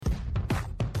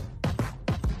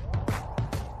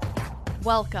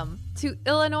Welcome to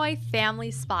Illinois Family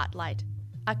Spotlight,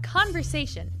 a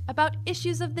conversation about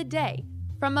issues of the day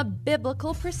from a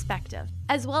biblical perspective,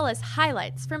 as well as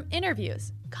highlights from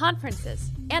interviews,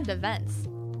 conferences, and events.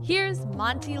 Here's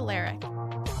Monty Larrick.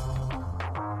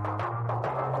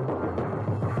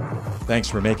 Thanks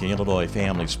for making Illinois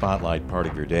Family Spotlight part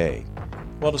of your day.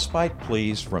 Well, despite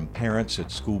pleas from parents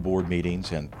at school board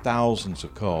meetings and thousands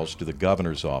of calls to the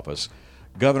governor's office,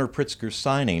 Governor Pritzker's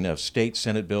signing of State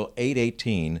Senate Bill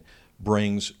 818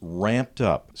 brings ramped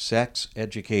up sex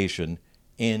education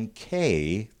in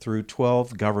K through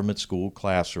 12 government school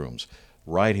classrooms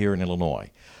right here in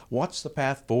Illinois. What's the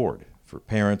path forward for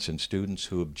parents and students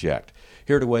who object?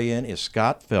 Here to weigh in is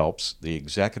Scott Phelps, the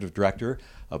Executive Director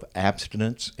of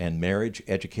Abstinence and Marriage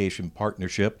Education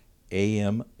Partnership,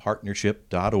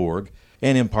 ampartnership.org,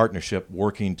 and in partnership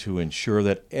working to ensure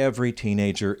that every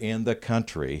teenager in the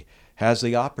country has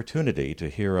the opportunity to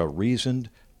hear a reasoned,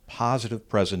 positive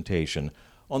presentation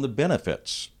on the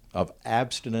benefits of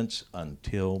abstinence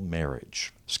until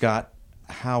marriage. Scott,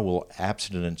 how will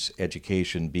abstinence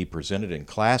education be presented in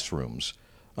classrooms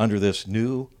under this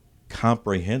new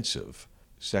comprehensive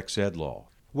sex ed law?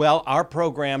 Well, our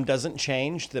program doesn't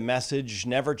change. The message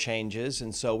never changes,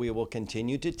 and so we will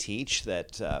continue to teach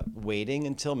that waiting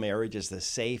until marriage is the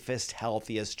safest,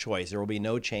 healthiest choice. There will be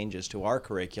no changes to our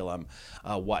curriculum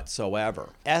whatsoever.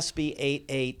 SB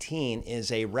 818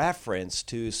 is a reference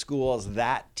to schools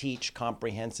that teach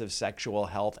comprehensive sexual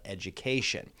health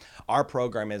education. Our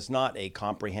program is not a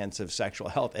comprehensive sexual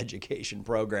health education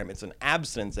program. It's an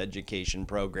abstinence education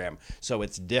program, so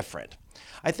it's different.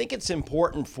 I think it's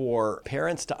important for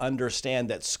parents to understand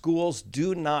that schools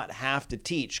do not have to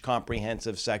teach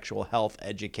comprehensive sexual health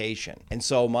education. And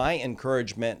so my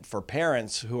encouragement for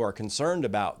parents who are concerned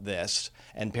about this,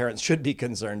 and parents should be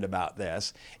concerned about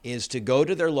this, is to go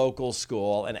to their local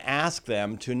school and ask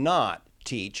them to not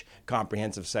teach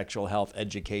comprehensive sexual health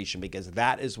education, because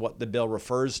that is what the bill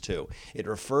refers to. It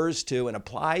refers to and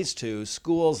applies to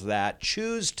schools that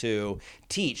choose to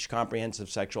teach comprehensive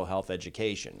sexual health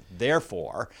education.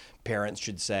 Therefore, parents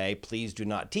should say, please do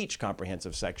not teach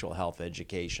comprehensive sexual health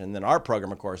education. Then our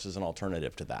program, of course, is an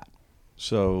alternative to that.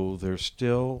 So there's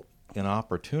still an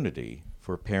opportunity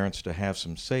for parents to have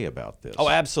some say about this. Oh,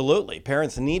 absolutely.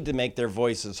 Parents need to make their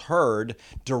voices heard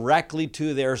directly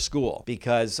to their school,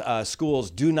 because schools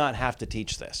do not have to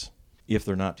teach this. If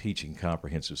they're not teaching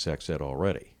comprehensive sex ed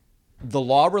already. The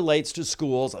law relates to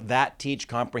schools that teach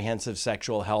comprehensive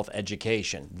sexual health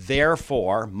education.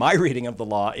 Therefore, my reading of the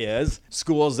law is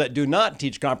schools that do not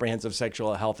teach comprehensive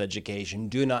sexual health education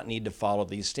do not need to follow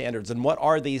these standards. And what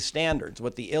are these standards?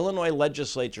 What the Illinois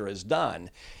legislature has done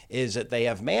is that they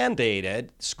have mandated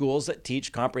schools that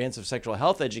teach comprehensive sexual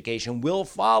health education will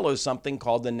follow something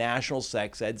called the National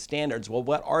Sex Ed Standards. Well,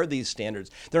 what are these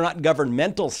standards? They're not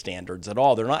governmental standards at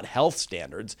all. They're not health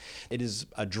standards. It is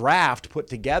a draft put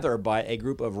together by a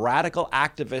group of radical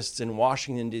activists in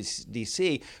Washington,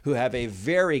 D.C. who have a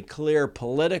very clear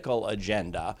political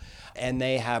agenda, and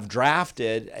they have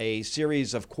drafted a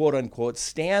series of quote-unquote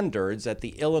standards that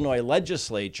the Illinois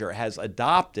legislature has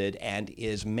adopted and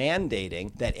is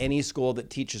mandating that any school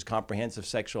that teaches comprehensive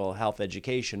sexual health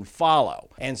education follow.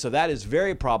 And so that is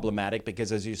very problematic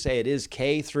because, as you say, it is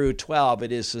K through 12.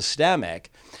 It is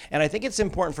systemic. And I think it's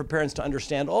important for parents to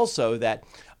understand also that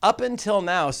up until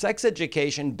now, sex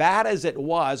education, bad as it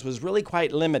was really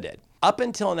quite limited. Up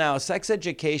until now, sex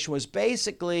education was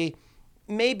basically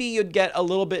maybe you'd get a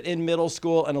little bit in middle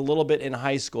school and a little bit in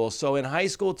high school. So in high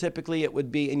school, typically it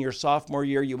would be in your sophomore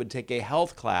year, you would take a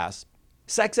health class.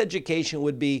 Sex education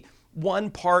would be one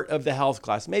part of the health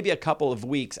class, maybe a couple of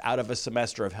weeks out of a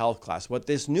semester of health class. What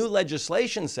this new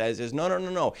legislation says is,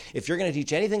 no. If you're going to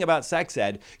teach anything about sex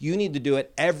ed, you need to do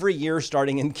it every year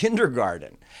starting in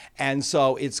kindergarten. And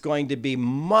so it's going to be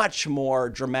much more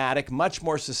dramatic, much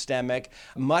more systemic,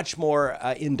 much more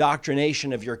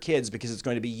indoctrination of your kids, because it's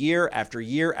going to be year after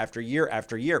year after year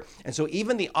after year. And so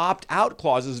even the opt-out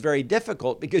clause is very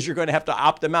difficult because you're going to have to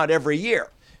opt them out every year.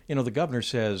 You know, the governor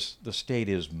says the state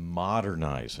is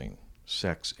modernizing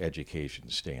sex education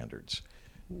standards.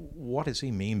 What does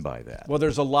he mean by that? Well,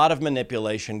 there's a lot of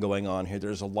manipulation going on here.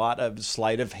 There's a lot of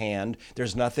sleight of hand.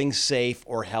 There's nothing safe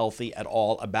or healthy at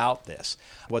all about this.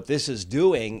 What this is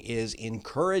doing is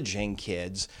encouraging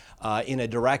kids in a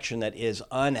direction that is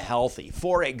unhealthy.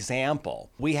 For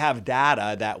example, we have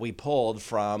data that we pulled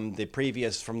from the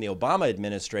Obama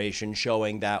administration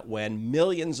showing that when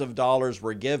millions of dollars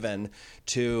were given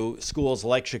to schools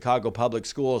like Chicago Public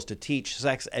Schools to teach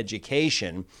sex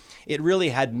education, it really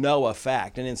had no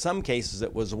effect. And in some cases,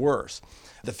 it was worse.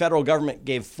 The federal government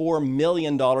gave $4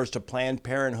 million to Planned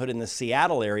Parenthood in the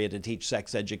Seattle area to teach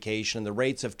sex education, and the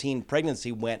rates of teen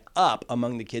pregnancy went up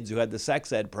among the kids who had the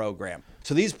sex ed program.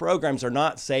 So these programs are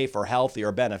not safe or healthy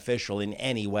or beneficial in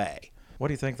any way. Why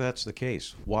do you think that's the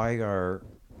case? Why are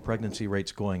pregnancy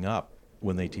rates going up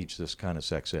when they teach this kind of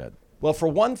sex ed? Well, for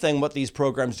one thing, what these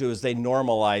programs do is they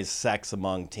normalize sex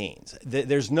among teens.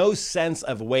 There's no sense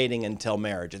of waiting until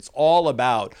marriage. It's all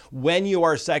about when you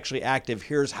are sexually active,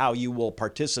 here's how you will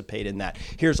participate in that.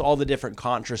 Here's all the different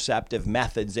contraceptive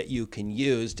methods that you can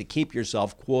use to keep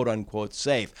yourself quote unquote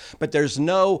safe. But there's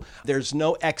no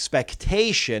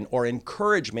expectation or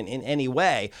encouragement in any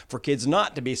way for kids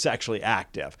not to be sexually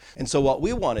active. And so what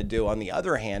we want to do, on the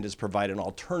other hand, is provide an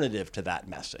alternative to that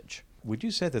message. Would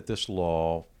you say that this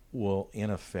law will, in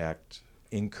effect,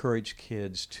 encourage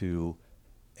kids to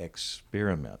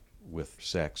experiment with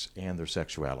sex and their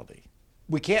sexuality?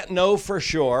 We can't know for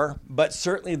sure, but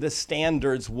certainly the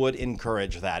standards would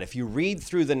encourage that. If you read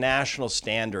through the national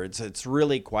standards, it's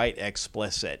really quite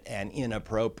explicit and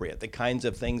inappropriate, the kinds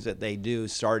of things that they do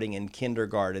starting in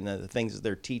kindergarten and the things that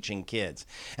they're teaching kids.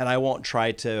 And I won't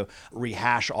try to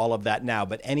rehash all of that now,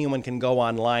 but anyone can go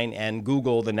online and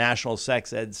Google the National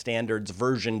Sex Ed Standards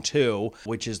version 2,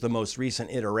 which is the most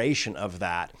recent iteration of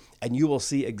that, and you will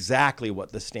see exactly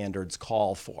what the standards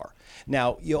call for.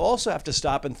 Now, you also have to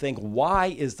stop and think, why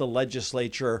is the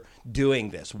legislature doing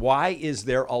this? Why is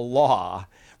there a law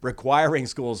requiring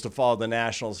schools to follow the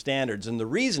national standards? And the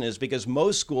reason is because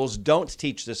most schools don't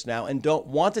teach this now and don't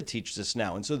want to teach this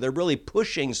now. And so they're really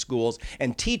pushing schools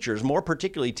and teachers, more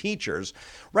particularly teachers.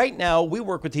 Right now, we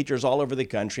work with teachers all over the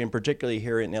country, and particularly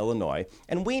here in Illinois,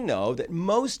 and we know that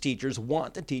most teachers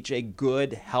want to teach a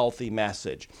good, healthy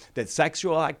message, that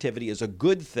sexual activity is a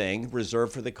good thing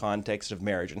reserved for the context of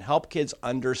marriage, and help kids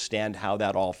understand how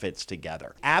that all fits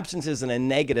together. Absence isn't a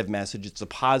negative message, it's a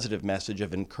positive message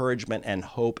of encouragement and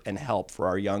hope and help for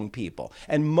our young people.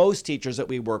 And most teachers that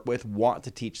we work with want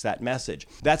to teach that message.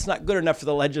 That's not good enough for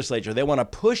the legislature. They want to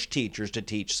push teachers to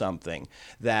teach something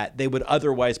that they would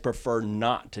otherwise prefer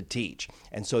not to teach.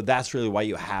 And so that's really why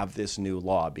you have this new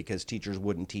law, because teachers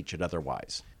wouldn't teach it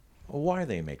otherwise. Well, why are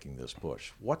they making this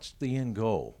push? What's the end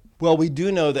goal? Well, we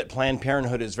do know that Planned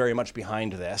Parenthood is very much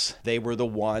behind this. They were the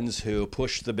ones who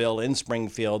pushed the bill in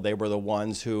Springfield. They were the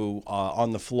ones who,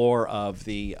 on the floor of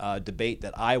the debate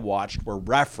that I watched, were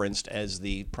referenced as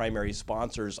the primary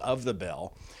sponsors of the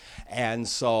bill. And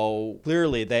so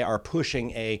clearly they are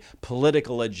pushing a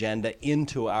political agenda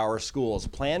into our schools.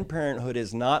 Planned Parenthood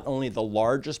is not only the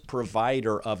largest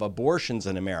provider of abortions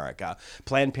in America,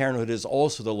 Planned Parenthood is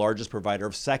also the largest provider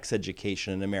of sex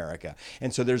education in America.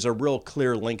 And so there's a real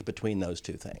clear link between those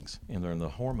two things. And they're in the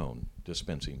hormone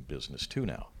dispensing business too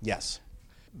now. Yes.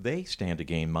 They stand to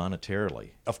gain monetarily,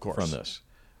 of course, from this.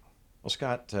 Well,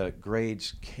 Scott,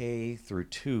 grades K through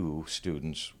 2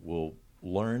 students will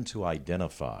learn to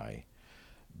identify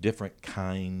different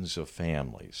kinds of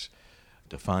families,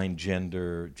 define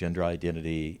gender, gender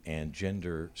identity, and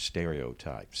gender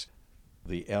stereotypes.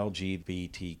 The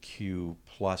LGBTQ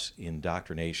plus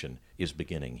indoctrination is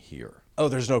beginning here. Oh,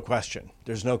 there's no question.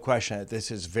 There's no question that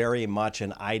this is very much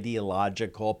an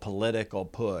ideological, political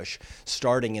push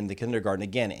starting in the kindergarten.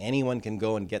 Again, anyone can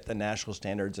go and get the national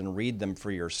standards and read them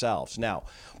for yourselves. Now,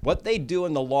 what they do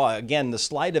in the law, again, the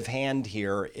sleight of hand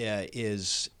here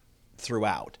is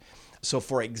throughout. So,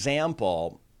 for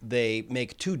example, they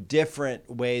make two different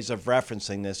ways of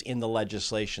referencing this in the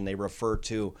legislation. They refer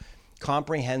to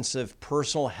comprehensive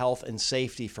personal health and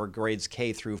safety for grades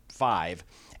K through 5,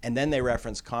 and then they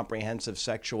reference comprehensive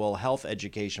sexual health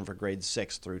education for grades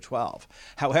 6 through 12.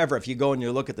 However, if you go and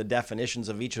you look at the definitions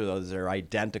of each of those, they're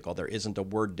identical. There isn't a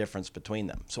word difference between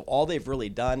them. So all they've really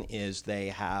done is they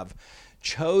have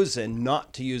chosen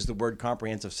not to use the word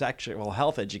comprehensive sexual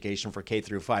health education for K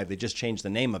through 5. They just changed the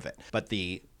name of it. But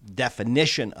the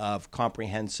definition of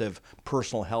comprehensive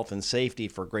personal health and safety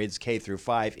for grades K through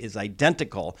 5 is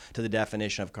identical to the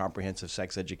definition of comprehensive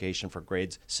sex education for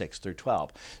grades 6 through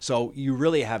 12. So you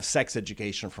really have sex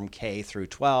education from K through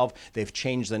 12. They've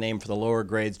changed the name for the lower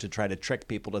grades to try to trick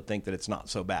people to think that it's not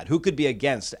so bad. Who could be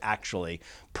against actually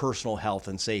personal health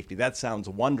and safety? That sounds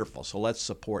wonderful, so let's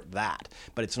support that.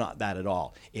 But it's not that at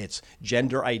all. It's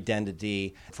gender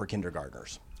identity for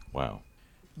kindergartners. Wow.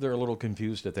 They're a little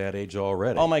confused at that age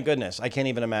already. Oh my goodness, I can't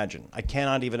even imagine. I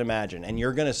cannot even imagine. And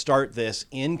you're going to start this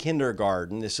in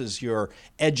kindergarten. This is your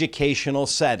educational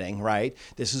setting, right?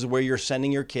 This is where you're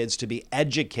sending your kids to be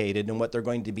educated, and what they're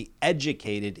going to be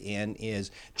educated in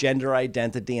is gender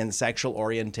identity and sexual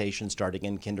orientation starting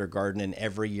in kindergarten and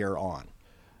every year on.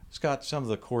 Scott, some of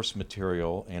the course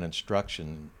material and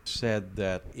instruction said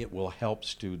that it will help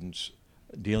students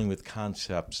dealing with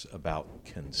concepts about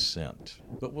consent.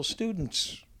 But will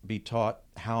students be taught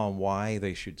how and why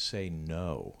they should say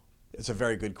no? It's a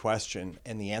very good question,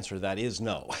 and the answer to that is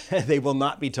no. They will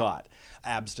not be taught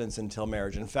abstinence until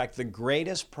marriage. In fact, the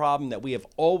greatest problem that we have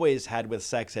always had with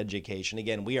sex education,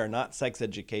 again, we are not sex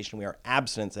education, we are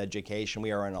abstinence education,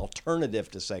 we are an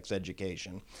alternative to sex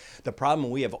education. The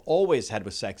problem we have always had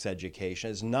with sex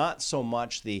education is not so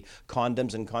much the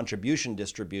condoms and contribution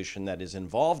distribution that is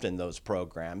involved in those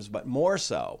programs, but more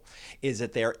so is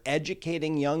that they're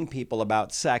educating young people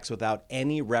about sex without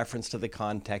any reference to the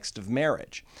context of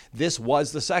marriage. This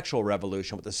was the sexual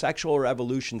revolution. What the sexual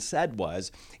revolution said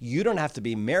was, you don't have to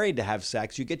be married to have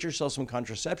sex. You get yourself some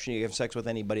contraception. You have sex with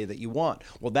anybody that you want.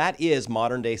 Well, that is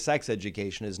modern day sex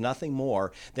education, is nothing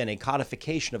more than a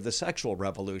codification of the sexual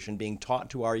revolution being taught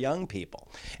to our young people.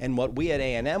 And what we at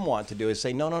A&M want to do is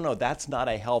say, no, that's not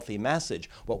a healthy message.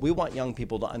 What we want young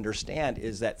people to understand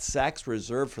is that sex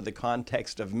reserved for the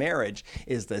context of marriage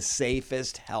is the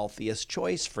safest, healthiest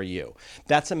choice for you.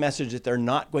 That's a message that they're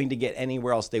not going to get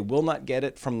anywhere else. They will not get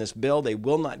it from this bill. They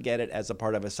will not get it as a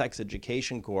part of a sex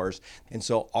education course. And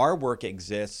so our work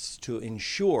exists to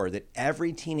ensure that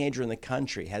every teenager in the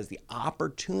country has the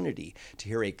opportunity to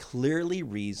hear a clearly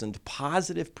reasoned,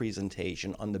 positive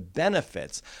presentation on the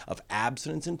benefits of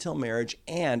abstinence until marriage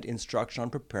and instruction on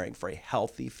preparing for a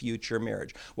healthy future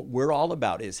marriage. What we're all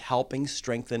about is helping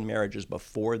strengthen marriages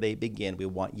before they begin. We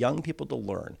want young people to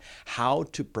learn how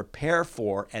to prepare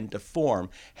for and to form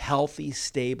healthy,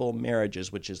 stable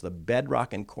marriages, which is the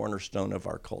bedrock and cornerstone of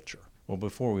our culture. Well,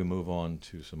 before we move on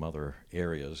to some other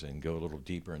areas and go a little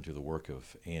deeper into the work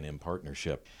of A&M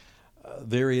Partnership,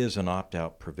 there is an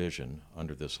opt-out provision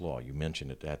under this law. You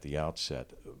mentioned it at the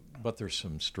outset, but there's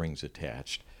some strings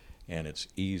attached, and it's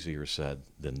easier said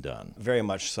than done. Very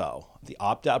much so. The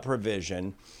opt-out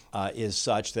provision is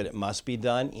such that it must be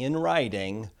done in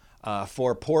writing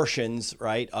for portions,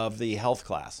 right, of the health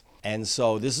class. And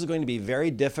so this is going to be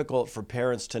very difficult for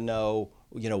parents to know,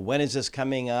 when is this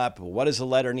coming up? What does the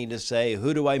letter need to say?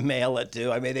 Who do I mail it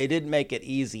to? I mean, they didn't make it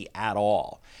easy at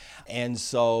all. And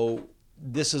so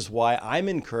this is why I'm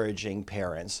encouraging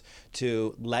parents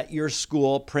to let your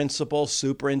school principal,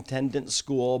 superintendent,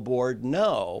 school board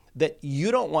know that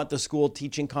you don't want the school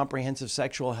teaching comprehensive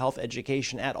sexual health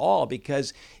education at all,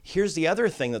 because here's the other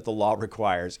thing that the law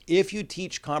requires. If you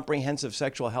teach comprehensive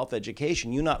sexual health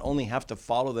education, you not only have to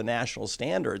follow the national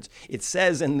standards, it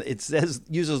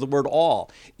uses the word all.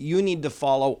 You need to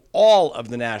follow all of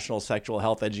the national sexual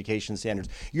health education standards.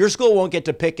 Your school won't get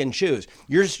to pick and choose.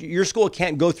 Your school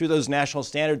can't go through those national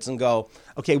standards and go,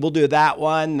 okay, we'll do that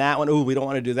one. Ooh, we don't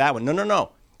want to do that one.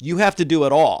 No. You have to do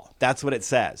it all. That's what it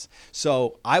says.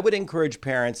 So I would encourage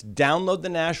parents, download the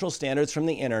national standards from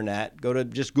the internet, go to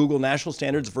just Google National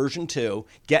Standards version 2,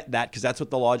 get that, because that's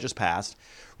what the law just passed.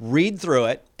 Read through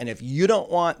it, and if you don't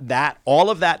want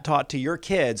all of that taught to your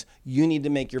kids, you need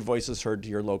to make your voices heard to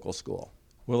your local school.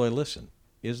 Well, listen,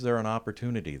 is there an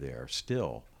opportunity there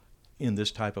still in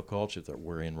this type of culture that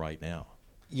we're in right now?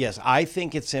 Yes, I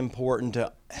think it's important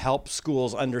to help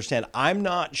schools understand. I'm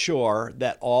not sure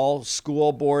that all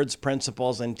school boards,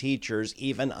 principals, and teachers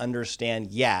even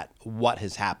understand yet what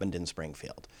has happened in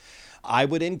Springfield. I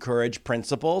would encourage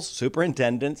principals,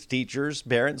 superintendents, teachers,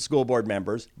 parents, school board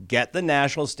members, get the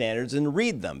national standards and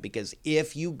read them, because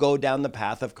if you go down the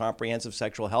path of comprehensive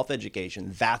sexual health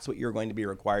education, that's what you're going to be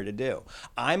required to do.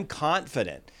 I'm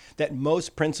confident that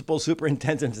most principals,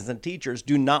 superintendents, and teachers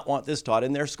do not want this taught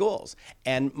in their schools.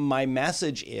 And my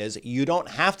message is, you don't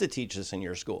have to teach this in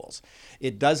your schools.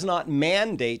 It does not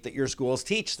mandate that your schools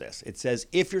teach this. It says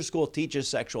if your school teaches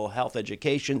sexual health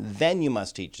education, then you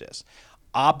must teach this.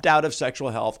 Opt out of sexual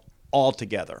health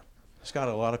altogether. Scott,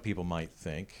 a lot of people might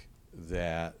think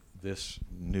that this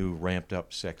new ramped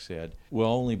up sex ed will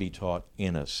only be taught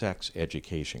in a sex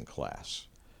education class,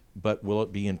 but will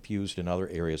it be infused in other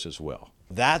areas as well?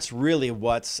 That's really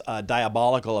what's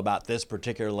diabolical about this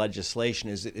particular legislation.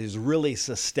 Is it is really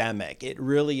systemic. It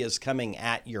really is coming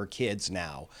at your kids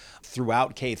now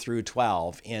throughout K through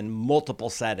 12 in multiple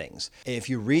settings. If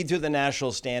you read through the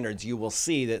national standards, you will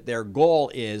see that their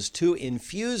goal is to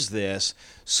infuse this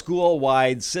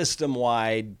school-wide,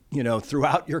 system-wide,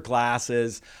 throughout your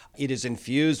classes. It is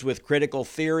infused with critical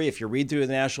theory. If you read through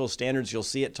the national standards, you'll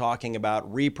see it talking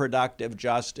about reproductive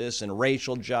justice and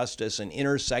racial justice and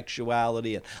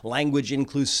intersexuality and language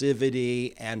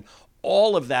inclusivity, and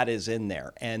all of that is in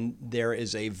there. And there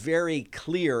is a very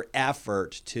clear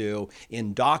effort to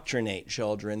indoctrinate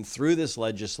children through this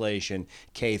legislation,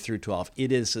 K through 12.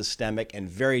 It is systemic and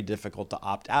very difficult to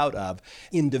opt out of.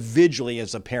 Individually,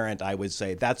 as a parent, I would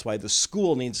say that's why the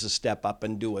school needs to step up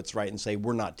and do what's right and say,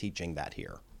 we're not teaching that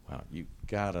here. Wow, you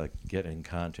gotta get in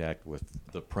contact with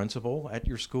the principal at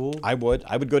your school. I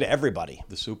would go to everybody.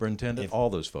 The superintendent, all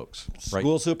those folks.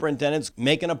 School superintendents,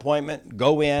 make an appointment,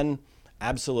 go in,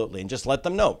 absolutely, and just let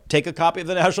them know. Take a copy of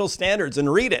the national standards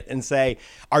and read it and say,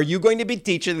 are you going to be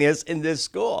teaching this in this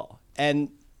school? And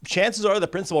chances are the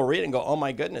principal will read it and go, oh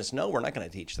my goodness, no, we're not going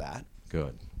to teach that.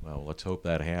 Good. Well, let's hope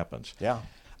that happens. Yeah.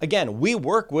 Again, we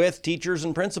work with teachers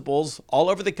and principals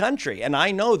all over the country, and I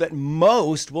know that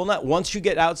most will not, once you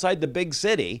get outside the big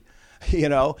city,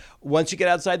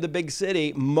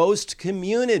 most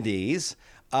communities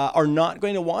are not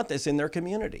going to want this in their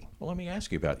community. Well, let me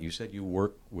ask you about it. You said you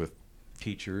work with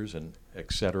teachers and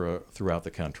et cetera throughout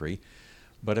the country,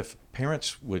 but if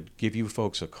parents would give you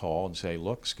folks a call and say,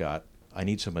 look, Scott, I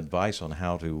need some advice on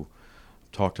how to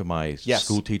talk to my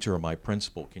school teacher or my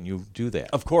principal. Can you do that?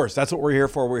 Of course. That's what we're here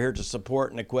for. We're here to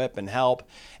support and equip and help.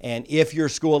 And if your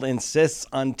school insists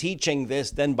on teaching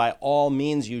this, then by all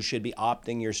means, you should be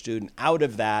opting your student out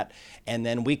of that. And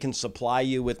then we can supply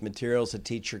you with materials to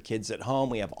teach your kids at home.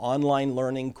 We have online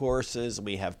learning courses.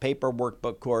 We have paper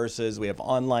workbook courses. We have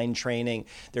online training.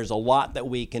 There's a lot that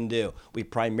we can do. We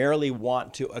primarily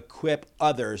want to equip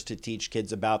others to teach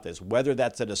kids about this, whether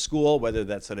that's at a school, whether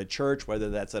that's at a church, whether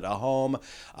that's at a home.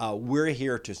 We're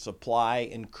here to supply,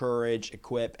 encourage,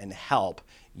 equip, and help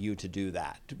you to do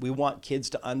that. We want kids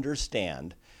to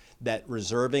understand that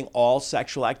reserving all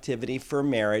sexual activity for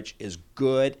marriage is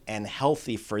good and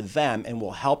healthy for them and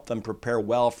will help them prepare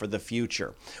well for the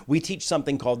future. We teach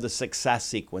something called the success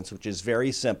sequence, which is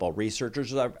very simple.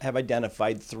 Researchers have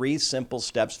identified 3 simple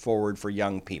steps forward for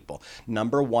young people.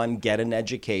 Number 1, get an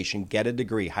education, get a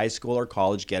degree, high school or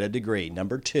college, get a degree.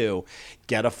 Number 2,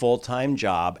 get a full-time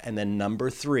job. And then number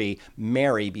 3,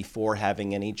 marry before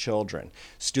having any children.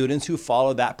 Students who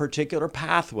follow that particular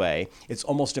pathway, it's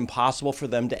almost impossible for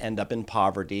them to end up in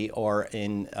poverty or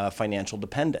in financial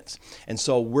dependence. And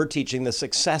so we're teaching the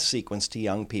success sequence to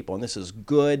young people. And this is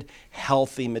good,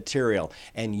 healthy material.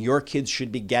 And your kids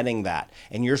should be getting that.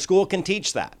 And your school can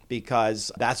teach that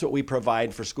because that's what we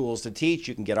provide for schools to teach.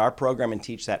 You can get our program and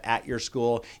teach that at your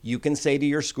school. You can say to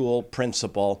your school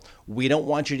principal, we don't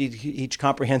want you to teach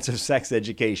comprehensive sex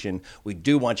education. We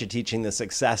do want you teaching the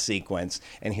success sequence.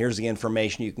 And here's the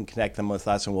information. You can connect them with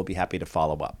us and we'll be happy to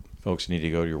follow up. Folks need to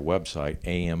go to your website,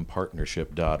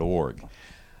 ampartnership.org.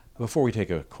 Before we take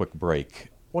a quick break,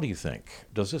 what do you think?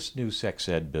 Does this new sex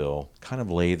ed bill kind of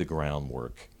lay the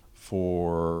groundwork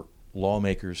for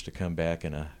lawmakers to come back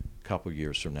in a couple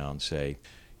years from now and say,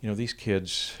 these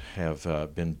kids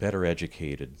have been better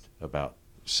educated about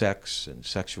sex and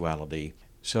sexuality,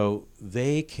 so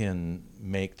they can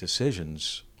make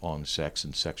decisions on sex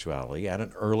and sexuality at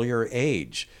an earlier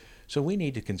age? So we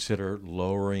need to consider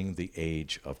lowering the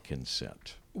age of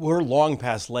consent. We're long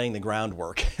past laying the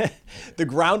groundwork. The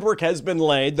groundwork has been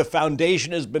laid, the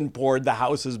foundation has been poured, the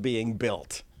house is being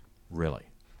built. Really?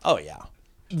 Oh, yeah.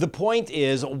 The point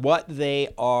is, what they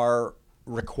are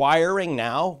requiring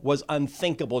now was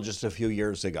unthinkable just a few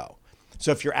years ago.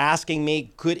 So if you're asking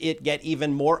me, could it get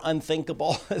even more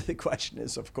unthinkable? The question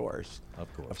is, of course.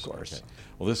 Of course. Of course. Okay.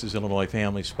 Well, this is Illinois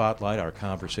Family Spotlight, our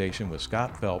conversation with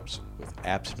Scott Phelps with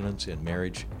Abstinence in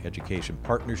Marriage Education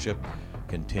Partnership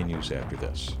continues after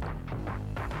this.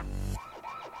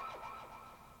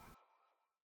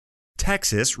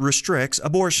 Texas restricts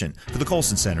abortion. For the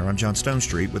Colson Center on John Stone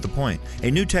Street with The Point.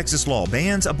 A new Texas law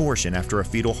bans abortion after a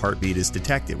fetal heartbeat is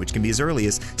detected, which can be as early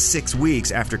as 6 weeks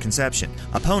after conception.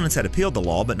 Opponents had appealed the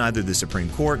law, but neither the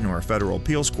Supreme Court nor a federal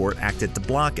appeals court acted to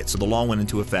block it, so the law went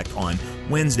into effect on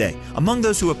Wednesday. Among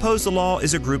those who oppose the law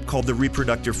is a group called the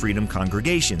Reproductive Freedom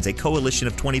Congregations, a coalition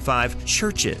of 25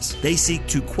 churches. They seek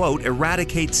to, quote,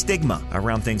 eradicate stigma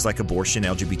around things like abortion,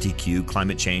 LGBTQ,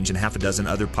 climate change, and half a dozen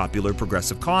other popular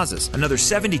progressive causes. Another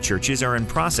 70 churches are in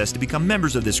process to become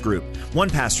members of this group. One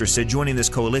pastor said joining this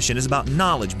coalition is about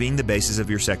knowledge being the basis of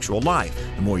your sexual life.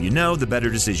 The more you know, the better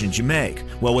decisions you make.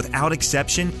 Well, without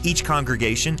exception, each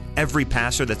congregation, every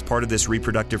pastor that's part of this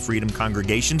Reproductive Freedom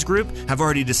Congregations group, have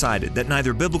already decided that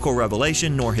neither biblical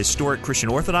revelation nor historic Christian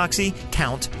orthodoxy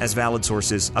count as valid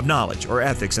sources of knowledge or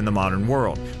ethics in the modern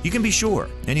world. You can be sure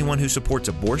anyone who supports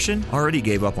abortion already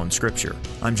gave up on Scripture.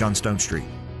 I'm John Stone Street.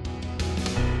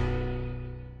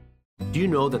 Do you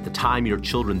know that the time your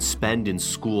children spend in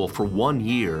school for 1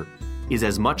 year is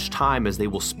as much time as they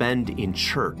will spend in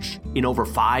church in over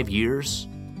 5 years?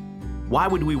 Why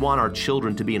would we want our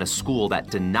children to be in a school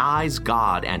that denies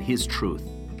God and His truth?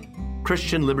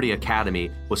 Christian Liberty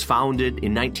Academy was founded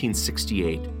in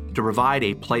 1968 to provide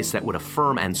a place that would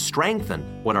affirm and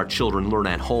strengthen what our children learn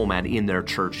at home and in their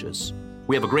churches.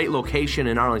 We have a great location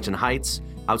in Arlington Heights,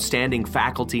 outstanding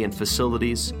faculty and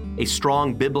facilities, a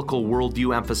strong biblical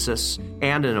worldview emphasis,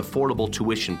 and an affordable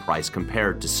tuition price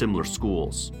compared to similar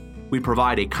schools. We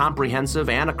provide a comprehensive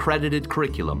and accredited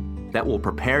curriculum that will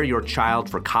prepare your child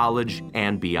for college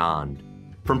and beyond.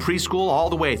 From preschool all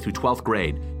the way through 12th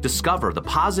grade, discover the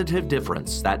positive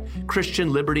difference that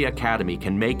Christian Liberty Academy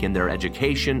can make in their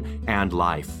education and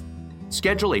life.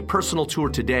 Schedule a personal tour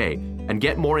today and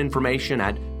get more information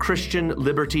at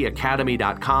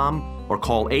ChristianLibertyAcademy.com or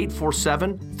call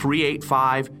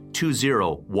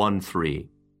 847-385-2013.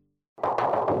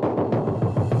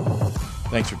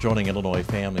 Thanks for joining Illinois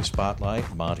Family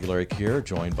Spotlight. Monty Larrick here,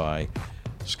 joined by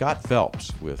Scott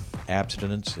Phelps with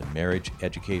Abstinence and Marriage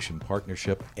Education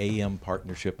Partnership,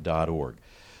 ampartnership.org.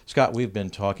 Scott, we've been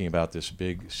talking about this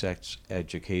big sex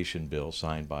education bill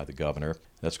signed by the governor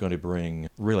that's going to bring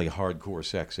really hardcore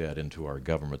sex ed into our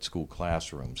government school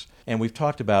classrooms. And we've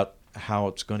talked about how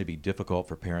it's going to be difficult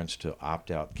for parents to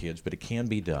opt out kids, but it can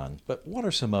be done. But what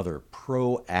are some other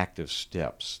proactive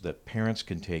steps that parents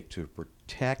can take to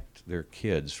protect their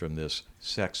kids from this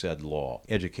sex ed law?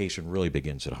 Education really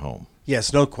begins at home.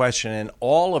 Yes, no question. And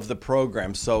all of the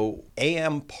programs, so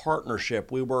AM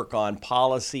Partnership, we work on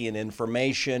policy and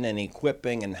information and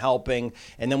equipping and helping.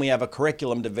 And then we have a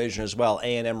curriculum division as well,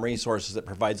 A&M Resources, that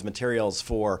provides materials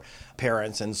for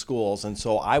parents and schools. And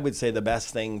so I would say the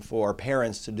best thing for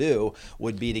parents to do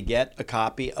would be to get a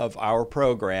copy of our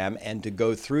program and to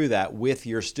go through that with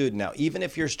your student. Now, even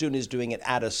if your student is doing it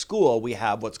at a school, we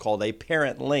have what's called a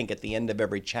parent link at the end of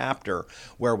every chapter,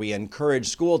 where we encourage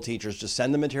school teachers to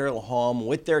send the material home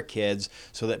with their kids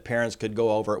so that parents could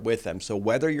go over it with them. So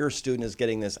whether your student is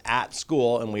getting this at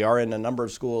school, and we are in a number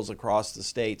of schools across the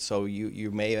state, so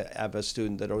you may have a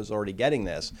student that was already getting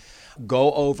this,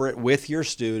 go over it with your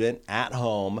student at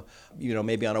home,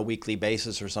 maybe on a weekly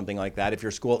basis or something like that. If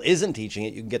your school isn't teaching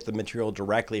it, you can get the material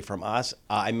directly from us.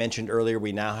 I mentioned earlier,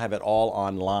 we now have it all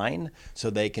online, so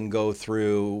they can go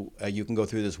through, you can go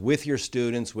through this with your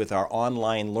students with our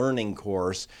online learning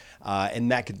course,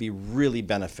 and that could be really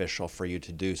beneficial for you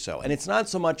to do so. And it's not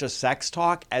so much a sex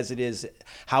talk as it is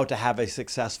how to have a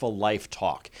successful life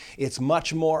talk. It's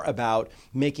much more about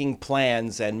making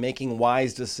plans and making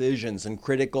wise decisions and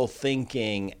critical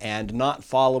thinking and not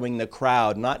following the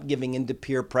crowd, not giving into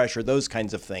peer pressure, those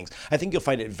kinds of things. I think you'll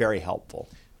find it very helpful.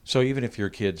 So even if your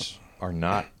kids are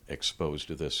not exposed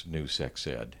to this new sex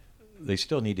ed, they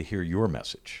still need to hear your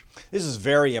message. This is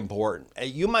very important.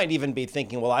 You might even be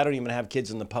thinking, well, I don't even have kids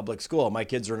in the public school. My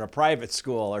kids are in a private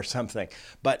school or something.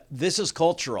 But this is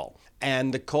cultural,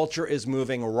 and the culture is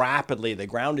moving rapidly. The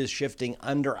ground is shifting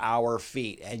under our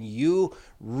feet, and you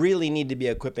really need to be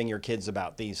equipping your kids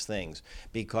about these things,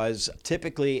 because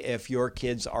typically if your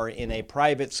kids are in a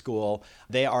private school,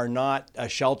 they are not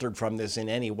sheltered from this in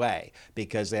any way,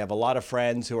 because they have a lot of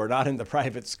friends who are not in the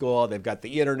private school. They've got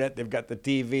the internet, they've got the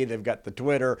TV, they've got the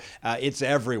Twitter, it's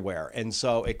everywhere. And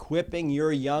so equipping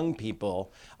your young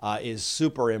people is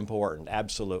super important,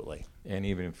 absolutely. And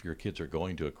even if your kids are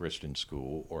going to a Christian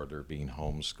school or they're being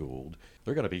homeschooled,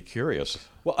 they're going to be curious.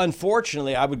 Well,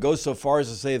 unfortunately, I would go so far as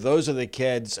to say those are the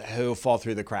kids who fall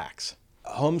through the cracks.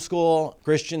 Homeschool,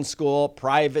 Christian school,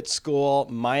 private school,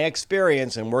 my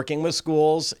experience in working with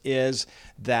schools is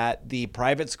that the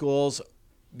private schools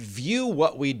view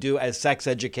what we do as sex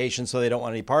education, so they don't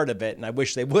want any part of it. And I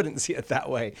wish they wouldn't see it that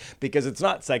way, because it's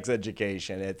not sex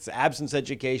education. It's abstinence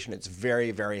education. It's very,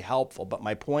 very helpful. But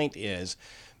my point is,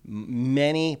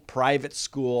 many private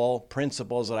school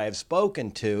principals that I have spoken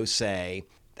to say,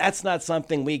 that's not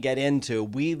something we get into.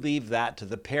 We leave that to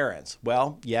the parents.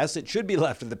 Well, yes, it should be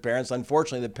left to the parents.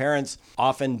 Unfortunately, the parents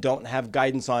often don't have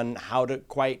guidance on how to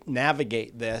quite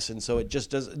navigate this. And so it just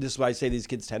does. This is why I say these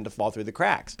kids tend to fall through the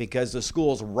cracks, because the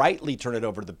schools rightly turn it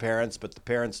over to the parents, but the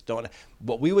parents don't.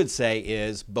 What we would say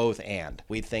is both and.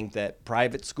 We think that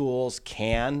private schools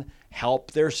can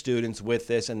help their students with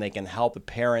this, and they can help the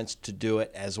parents to do it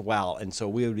as well. And so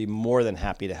we would be more than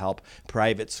happy to help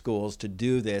private schools to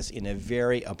do this in a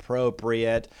very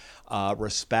appropriate,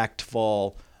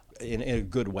 respectful, in a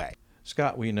good way.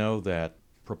 Scott, we know that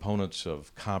proponents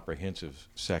of comprehensive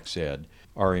sex ed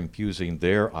are infusing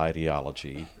their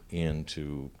ideology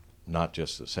into not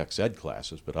just the sex ed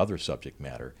classes, but other subject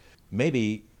matter.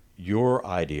 Maybe your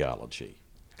ideology,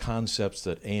 concepts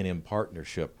that A&M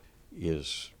Partnership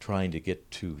is trying to get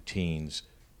to teens,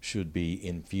 should be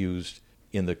infused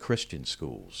in the Christian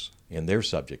schools, in their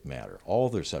subject matter, all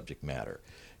their subject matter,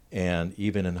 and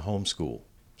even in homeschool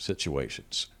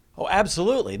situations. Oh,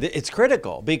 absolutely. It's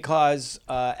critical because,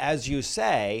 as you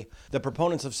say, the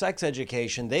proponents of sex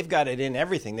education, they've got it in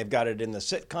everything. They've got it in the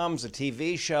sitcoms, the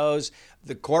TV shows,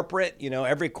 the corporate,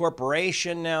 every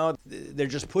corporation now, they're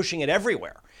just pushing it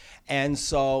everywhere. And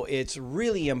so it's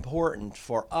really important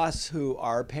for us who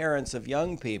are parents of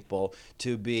young people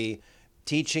to be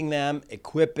teaching them,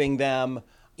 equipping them,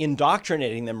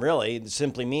 indoctrinating them. Really, it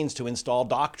simply means to install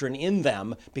doctrine in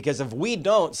them, because if we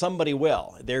don't, somebody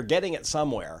will. They're getting it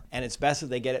somewhere, and it's best that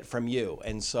they get it from you.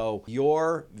 And so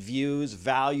your views,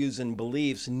 values, and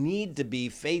beliefs need to be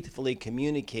faithfully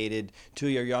communicated to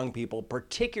your young people,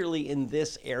 particularly in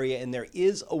this area, and there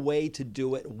is a way to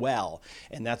do it well,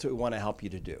 and that's what we want to help you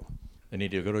to do. They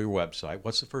need to go to your website.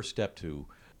 What's the first step to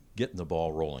getting the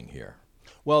ball rolling here?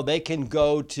 Well, they can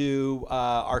go to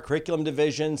our curriculum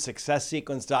division,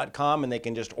 successsequence.com, and they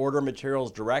can just order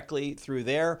materials directly through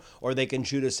there, or they can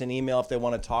shoot us an email if they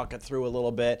want to talk it through a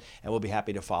little bit, and we'll be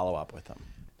happy to follow up with them.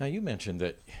 Now, you mentioned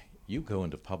that you go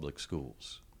into public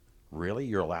schools. Really?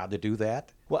 You're allowed to do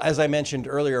that? Well, as I mentioned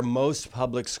earlier, most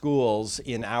public schools,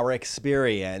 in our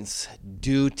experience,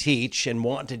 do teach and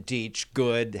want to teach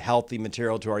good, healthy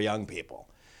material to our young people.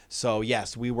 So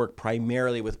yes, we work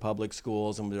primarily with public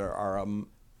schools, and there are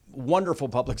wonderful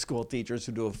public school teachers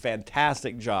who do a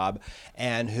fantastic job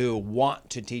and who want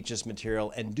to teach us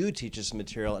material and do teach us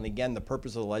material. And again, the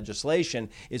purpose of the legislation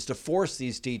is to force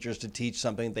these teachers to teach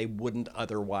something they wouldn't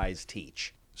otherwise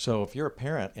teach. So if you're a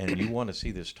parent and you want to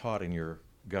see this taught in your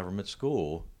government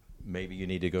school, maybe you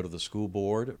need to go to the school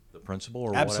board, the principal,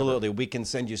 or Absolutely. whatever. We can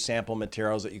send you sample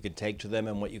materials that you could take to them,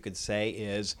 and what you could say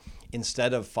is,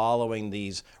 instead of following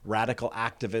these radical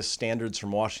activist standards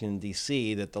from Washington,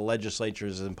 D.C. that the legislature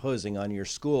is imposing on your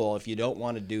school, if you don't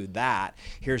want to do that,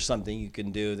 here's something you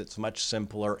can do that's much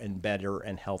simpler and better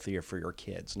and healthier for your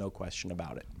kids. No question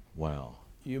about it. Wow.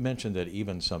 You mentioned that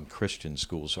even some Christian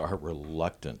schools are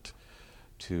reluctant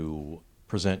to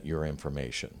present your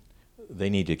information. They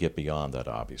need to get beyond that,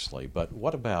 obviously. But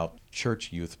what about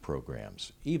church youth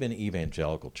programs? Even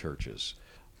evangelical churches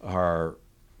are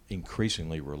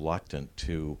increasingly reluctant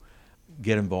to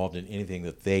get involved in anything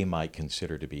that they might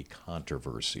consider to be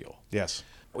controversial. Yes.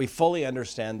 We fully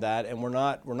understand that, and we're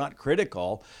not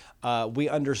critical. We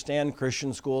understand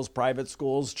Christian schools, private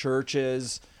schools,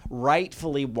 churches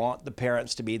rightfully want the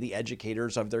parents to be the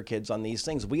educators of their kids on these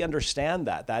things. We understand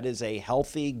that. That is a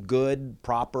healthy, good,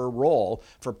 proper role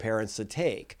for parents to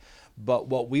take. But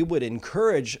what we would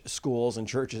encourage schools and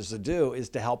churches to do is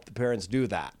to help the parents do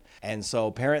that. And so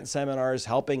parent seminars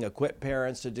helping equip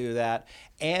parents to do that,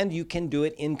 and you can do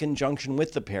it in conjunction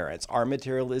with the parents. Our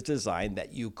material is designed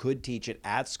that you could teach it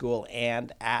at school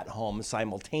and at home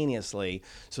simultaneously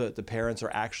so that the parents are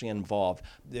actually involved.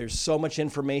 There's so much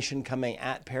information coming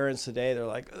at parents today. They're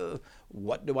like,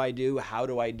 what do I do? How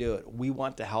do I do it? We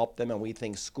want to help them, and we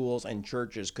think schools and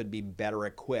churches could be better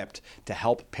equipped to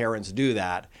help parents do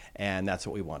that, and that's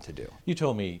what we want to do. You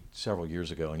told me several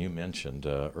years ago, and you mentioned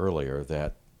earlier,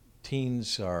 that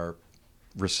teens are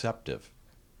receptive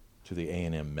to the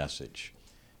A&M message,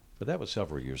 but that was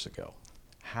several years ago.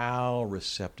 How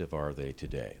receptive are they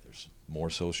today? There's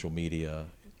more social media,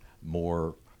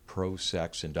 more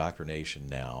pro-sex indoctrination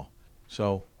now.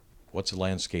 So what's the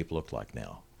landscape look like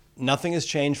now? Nothing has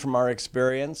changed from our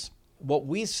experience. What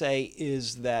we say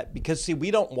is that, because see,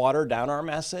 we don't water down our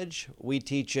message, we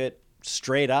teach it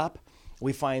straight up.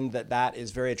 We find that that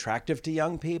is very attractive to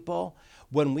young people.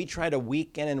 When we try to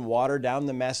weaken and water down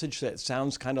the message so it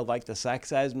sounds kind of like the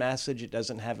sex ed message, it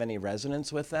doesn't have any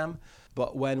resonance with them.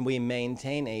 But when we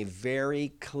maintain a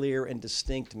very clear and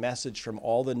distinct message from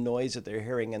all the noise that they're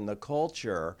hearing in the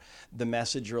culture, the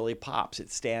message really pops.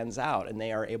 It stands out, and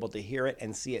they are able to hear it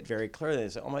and see it very clearly. They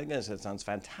say, oh my goodness, that sounds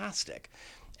fantastic.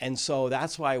 And so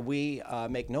that's why we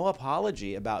make no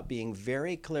apology about being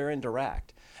very clear and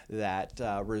direct that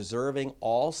reserving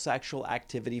all sexual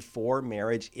activity for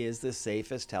marriage is the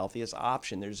safest, healthiest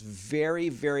option. There's very,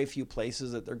 very few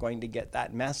places that they're going to get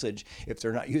that message if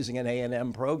they're not using an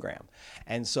A&M program.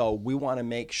 And so we want to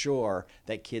make sure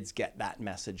that kids get that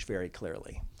message very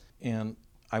clearly. And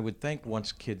I would think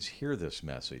once kids hear this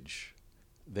message,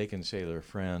 they can say to their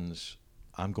friends,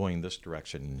 I'm going this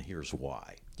direction, and here's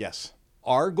why. Yes.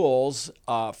 Our goals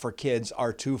for kids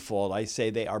are twofold. I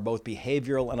say they are both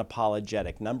behavioral and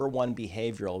apologetic. Number one,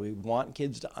 behavioral. We want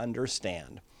kids to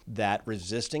understand that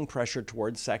resisting pressure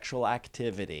towards sexual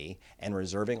activity and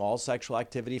reserving all sexual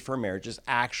activity for marriage is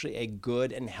actually a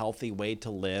good and healthy way to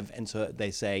live. And so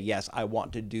they say, yes, I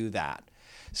want to do that.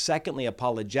 Secondly,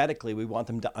 apologetically, we want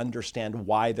them to understand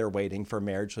why they're waiting for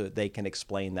marriage so that they can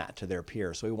explain that to their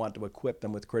peers. So we want to equip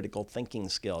them with critical thinking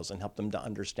skills and help them to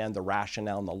understand the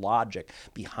rationale and the logic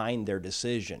behind their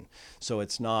decision. So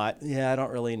it's not, I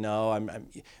don't really know.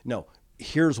 No,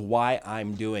 here's why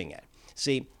I'm doing it.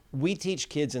 See, we teach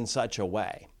kids in such a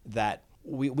way that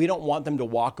we don't want them to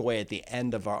walk away at the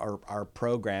end of our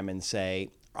program and say,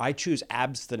 I choose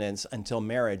abstinence until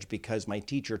marriage because my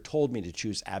teacher told me to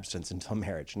choose abstinence until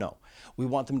marriage. No, we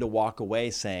want them to walk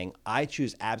away saying, I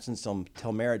choose abstinence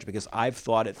until marriage because I've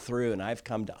thought it through and I've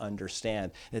come to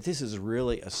understand that this is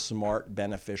really a smart,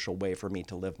 beneficial way for me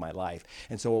to live my life.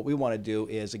 And so what we want to do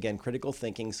is, again, critical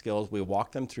thinking skills. We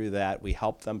walk them through that. We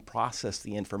help them process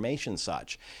the information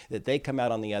such that they come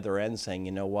out on the other end saying,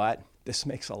 you know what? This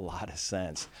makes a lot of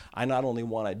sense. I not only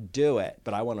want to do it,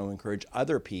 but I want to encourage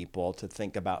other people to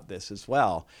think about this as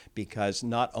well, because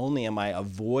not only am I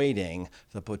avoiding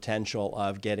the potential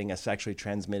of getting a sexually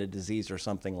transmitted disease or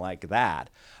something like that,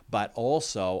 but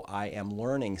also I am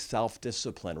learning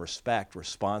self-discipline, respect,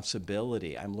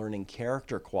 responsibility. I'm learning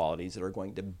character qualities that are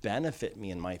going to benefit me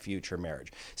in my future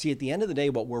marriage. See, at the end of the day,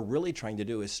 what we're really trying to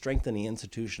do is strengthen the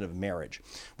institution of marriage.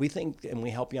 We think, and we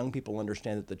help young people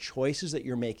understand that the choices that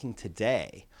you're making today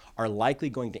are likely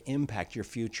going to impact your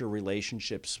future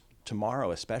relationships tomorrow,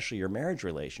 especially your marriage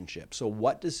relationship. So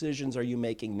what decisions are you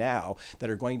making now that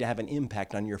are going to have an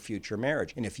impact on your future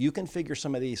marriage? And if you can figure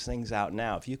some of these things out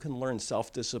now, if you can learn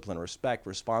self-discipline, respect,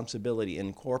 responsibility,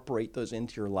 incorporate those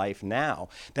into your life now,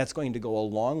 that's going to go a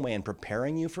long way in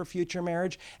preparing you for future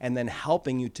marriage and then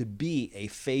helping you to be a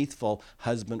faithful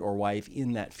husband or wife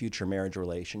in that future marriage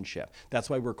relationship. That's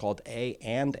why we're called A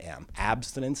and M.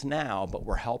 Abstinence now, but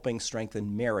we're helping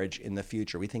strengthen marriage in the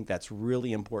future. We think that's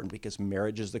really important because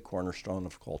marriage is the cornerstone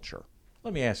of culture.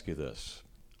 Let me ask you this.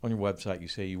 On your website, you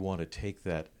say you want to take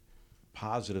that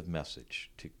positive message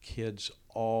to kids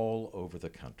all over the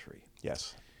country.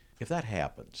 Yes. If that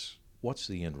happens, what's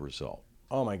the end result?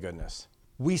 Oh my goodness.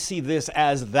 We see this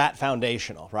as that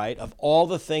foundational, right? Of all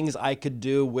the things I could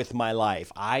do with my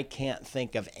life, I can't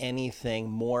think of anything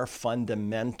more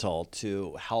fundamental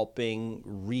to helping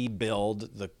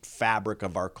rebuild the fabric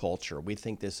of our culture. We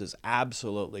think this is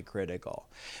absolutely critical.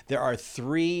 There are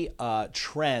three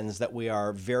trends that we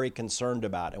are very concerned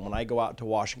about. And when I go out to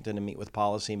Washington and meet with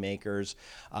policymakers,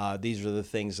 these are the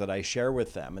things that I share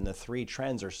with them. And the three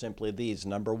trends are simply these.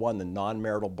 Number one, the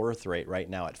non-marital birth rate right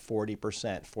now at 40%.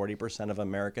 40%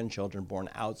 of American children born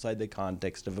outside the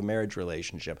context of a marriage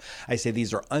relationship. I say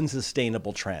these are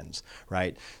unsustainable trends,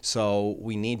 right? So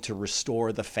we need to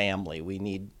restore the family. We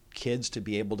need kids to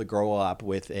be able to grow up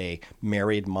with a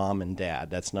married mom and dad.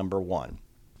 That's number one.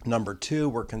 Number two,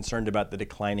 we're concerned about the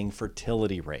declining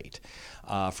fertility rate.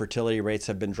 Fertility rates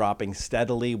have been dropping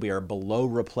steadily. We are below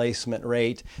replacement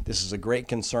rate. This is a great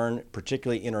concern,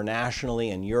 particularly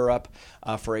internationally in Europe,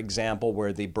 for example,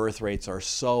 where the birth rates are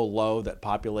so low that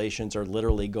populations are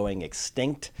literally going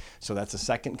extinct. So that's a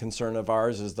second concern of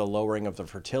ours, is the lowering of the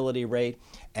fertility rate.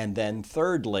 And then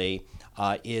thirdly,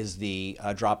 is the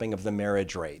dropping of the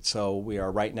marriage rate. So we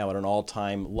are right now at an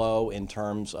all-time low in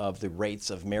terms of the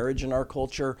rates of marriage in our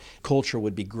culture. Culture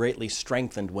would be greatly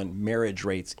strengthened when marriage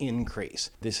rates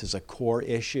increase. This is a core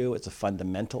issue. It's a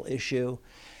fundamental issue.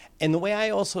 And the way I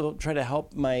also try to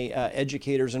help my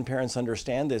educators and parents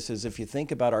understand this is, if you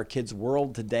think about our kids'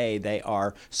 world today, they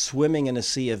are swimming in a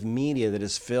sea of media that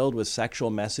is filled with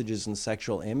sexual messages and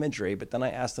sexual imagery. But then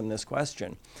I ask them this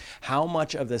question: how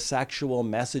much of the sexual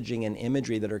messaging and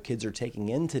imagery that our kids are taking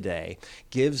in today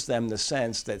gives them the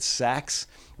sense that sex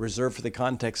reserved for the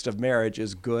context of marriage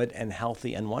is good and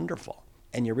healthy and wonderful?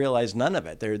 And you realize none of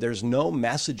it. There's no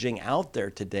messaging out there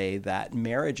today that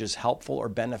marriage is helpful or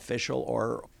beneficial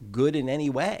or good in any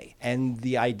way. And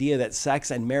the idea that sex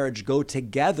and marriage go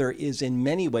together is in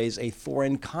many ways a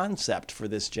foreign concept for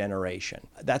this generation.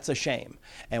 That's a shame.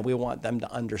 And we want them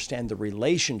to understand the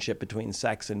relationship between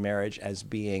sex and marriage as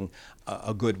being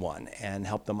a good one, and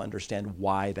help them understand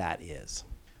why that is.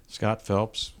 Scott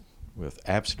Phelps with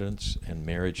Abstinence and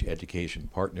Marriage Education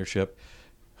Partnership.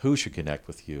 Who should connect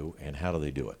with you, and how do they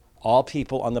do it? All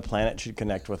people on the planet should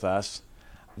connect with us.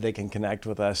 They can connect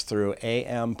with us through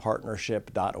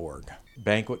ampartnership.org.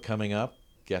 Banquet coming up.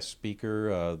 Guest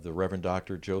speaker, the Reverend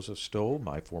Dr. Joseph Stoll,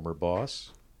 my former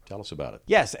boss. Tell us about it.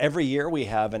 Yes, every year we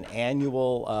have an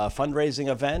annual fundraising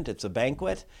event. It's a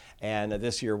banquet. And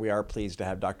this year we are pleased to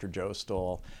have Dr. Joe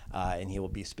Stoll, and he will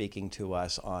be speaking to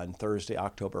us on Thursday,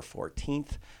 October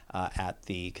 14th at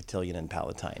the Cotillion in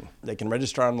Palatine. They can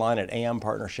register online at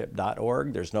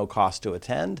ampartnership.org. There's no cost to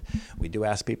attend. We do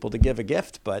ask people to give a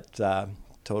gift, but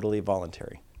totally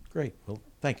voluntary. Great. Well,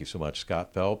 thank you so much,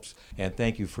 Scott Phelps, and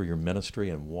thank you for your ministry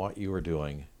and what you are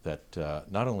doing that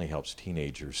not only helps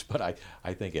teenagers, but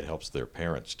I think it helps their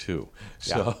parents too.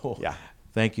 So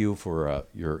thank you for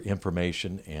your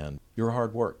information and your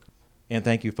hard work. And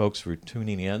thank you, folks, for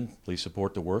tuning in. Please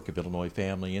support the work of Illinois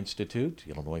Family Institute,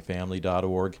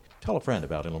 illinoisfamily.org. Tell a friend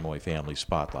about Illinois Family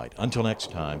Spotlight. Until next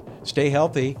time, stay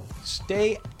healthy,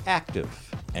 stay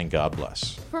active. and God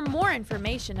bless. For more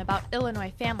information about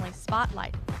Illinois Family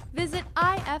Spotlight, visit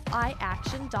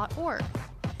ifiaction.org.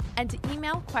 And to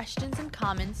email questions and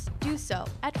comments, do so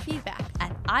at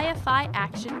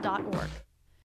feedback@ifiaction.org.